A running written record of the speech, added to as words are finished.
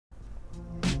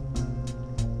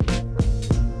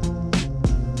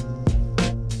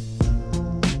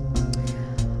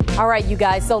All right, you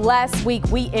guys. So last week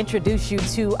we introduced you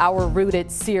to our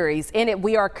Rooted series. In it,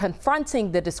 we are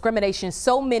confronting the discrimination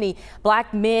so many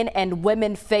black men and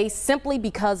women face simply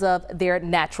because of their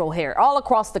natural hair. All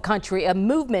across the country, a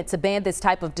movement to ban this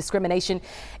type of discrimination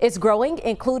is growing,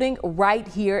 including right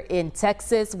here in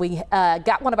Texas. We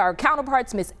got one of our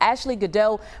counterparts, Miss Ashley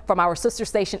Goudeau, from our sister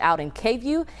station out in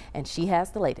K-View, and she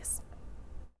has the latest.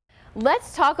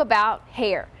 Let's talk about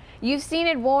hair. You've seen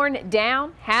it worn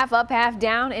down, half up, half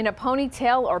down, in a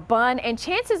ponytail or bun, and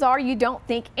chances are you don't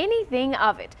think anything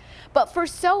of it. But for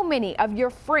so many of your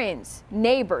friends,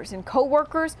 neighbors, and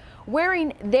co-workers,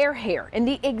 wearing their hair in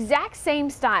the exact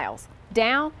same styles,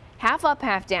 down, half up,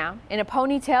 half down, in a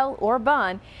ponytail or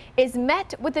bun, is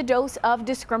met with a dose of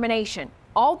discrimination,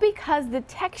 all because the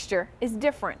texture is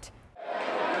different.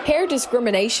 Hair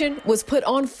discrimination was put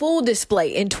on full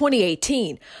display in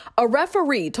 2018. A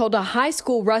referee told a high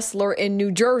school wrestler in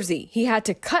New Jersey he had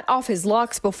to cut off his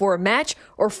locks before a match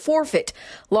or forfeit.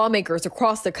 Lawmakers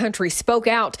across the country spoke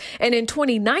out, and in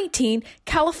 2019,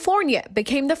 California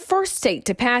became the first state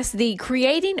to pass the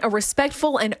Creating a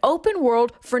Respectful and Open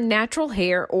World for Natural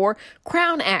Hair, or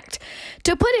CROWN Act.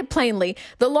 To put it plainly,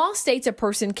 the law states a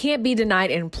person can't be denied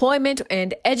employment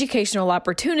and educational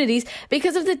opportunities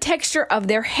because of the texture of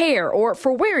their hair or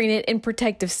for wearing it in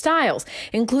protective styles,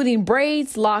 including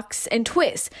braids, locks, and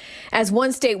twists. As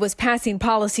one state was passing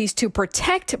policies to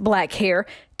protect black hair,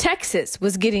 Texas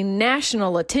was getting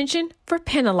national attention for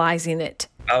penalizing it.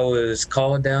 I was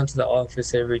called down to the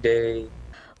office every day.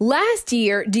 Last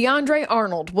year, DeAndre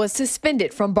Arnold was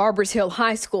suspended from Barbers Hill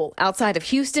High School outside of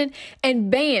Houston and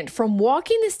banned from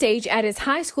walking the stage at his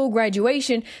high school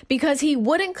graduation because he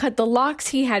wouldn't cut the locks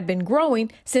he had been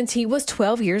growing since he was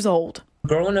 12 years old.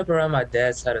 Growing up around my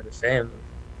dad's side of the family,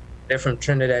 they're from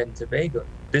Trinidad and Tobago.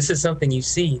 This is something you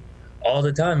see all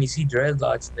the time. You see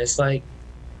dreadlocks. And it's like,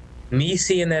 me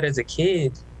seeing that as a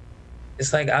kid,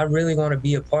 it's like, I really want to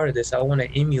be a part of this. I want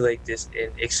to emulate this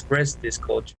and express this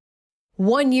culture.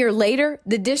 1 year later,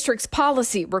 the district's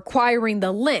policy requiring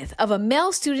the length of a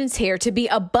male student's hair to be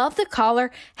above the collar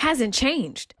hasn't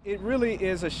changed. It really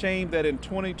is a shame that in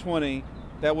 2020,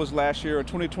 that was last year, or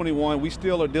 2021, we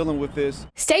still are dealing with this.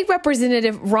 State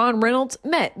Representative Ron Reynolds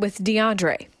met with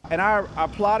DeAndre. And I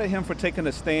applauded him for taking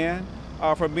a stand,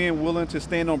 for being willing to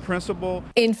stand on principle.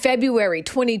 In February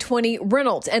 2020,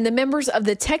 Reynolds and the members of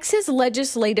the Texas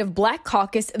Legislative Black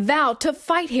Caucus vowed to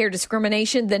fight hair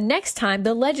discrimination the next time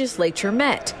the legislature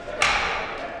met.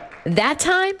 That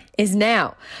time is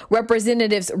now.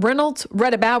 Representatives Reynolds,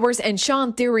 Retta Bowers, and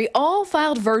Sean Theory all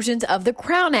filed versions of the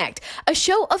CROWN Act, a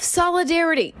show of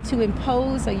solidarity. To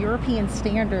impose a European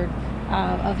standard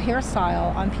of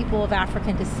hairstyle on people of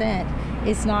African descent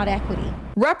is not equity.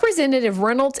 Representative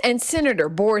Reynolds and Senator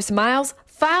Boris Miles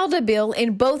filed a bill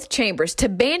in both chambers to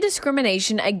ban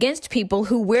discrimination against people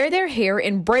who wear their hair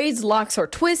in braids, locks, or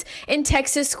twists in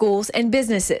Texas schools and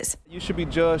businesses. You should be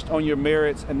judged on your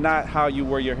merits and not how you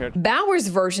wear your hair. Bowers'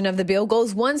 version of the bill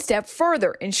goes one step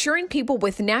further, ensuring people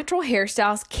with natural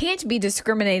hairstyles can't be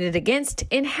discriminated against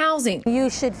in housing. You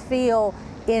should feel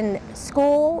in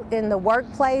school, in the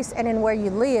workplace, and in where you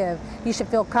live, you should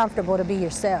feel comfortable to be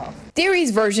yourself.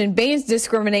 Theory's version bans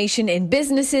discrimination in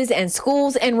businesses and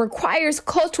schools and requires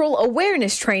cultural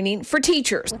awareness training for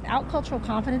teachers. Without cultural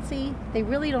competency, they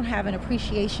really don't have an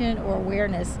appreciation or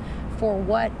awareness for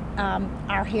what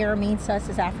our hair means to us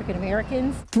as African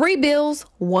Americans. 3 bills,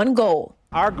 1 goal.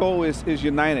 Our goal is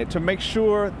united, to make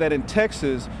sure that in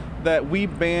Texas that we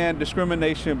ban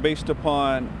discrimination based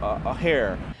upon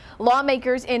hair.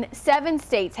 Lawmakers in 7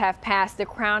 states have passed the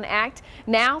CROWN Act.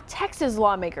 Now, Texas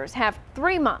lawmakers have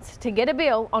 3 months to get a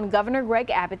bill on Governor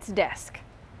Greg Abbott's desk.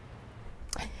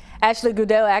 Ashley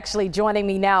Goudeau actually joining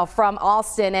me now from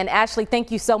Austin. And Ashley,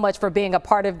 thank you so much for being a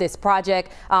part of this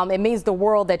project. It means the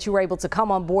world that you were able to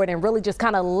come on board and really just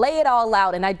kind of lay it all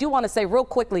out. And I do want to say real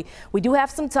quickly, we do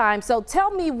have some time. So tell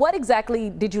me, what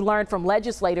exactly did you learn from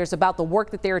legislators about the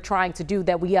work that they were trying to do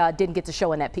that we didn't get to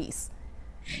show in that piece?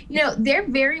 You know, they're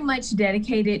very much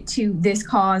dedicated to this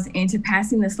cause and to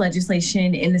passing this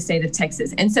legislation in the state of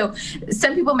Texas. And so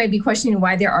some people may be questioning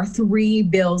why there are 3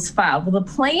 bills filed. Well, the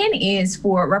plan is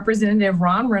for Representative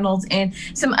Ron Reynolds and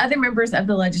some other members of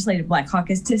the Legislative Black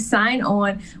Caucus to sign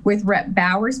on with Rep.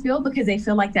 Bowers' bill because they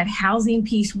feel like that housing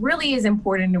piece really is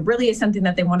important and really is something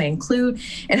that they want to include.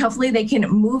 And hopefully they can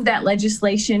move that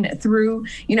legislation through,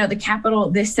 the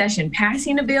Capitol this session.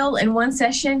 Passing a bill in one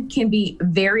session can be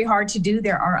very hard to do.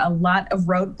 There are a lot of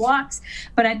roadblocks,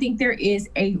 but I think there is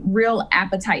a real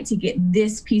appetite to get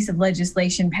this piece of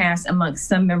legislation passed amongst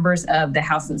some members of the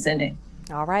House and Senate.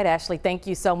 All right, Ashley, thank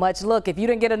you so much. Look, if you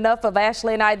didn't get enough of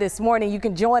Ashley and I this morning, you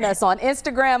can join us on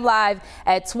Instagram Live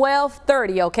at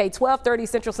 12:30, okay, 12:30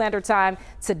 Central Standard Time.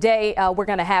 Today, we're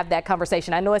going to have that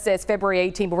conversation. I know it says February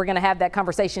 18th, but we're going to have that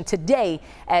conversation today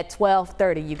at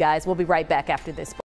 12:30, you guys. We'll be right back after this.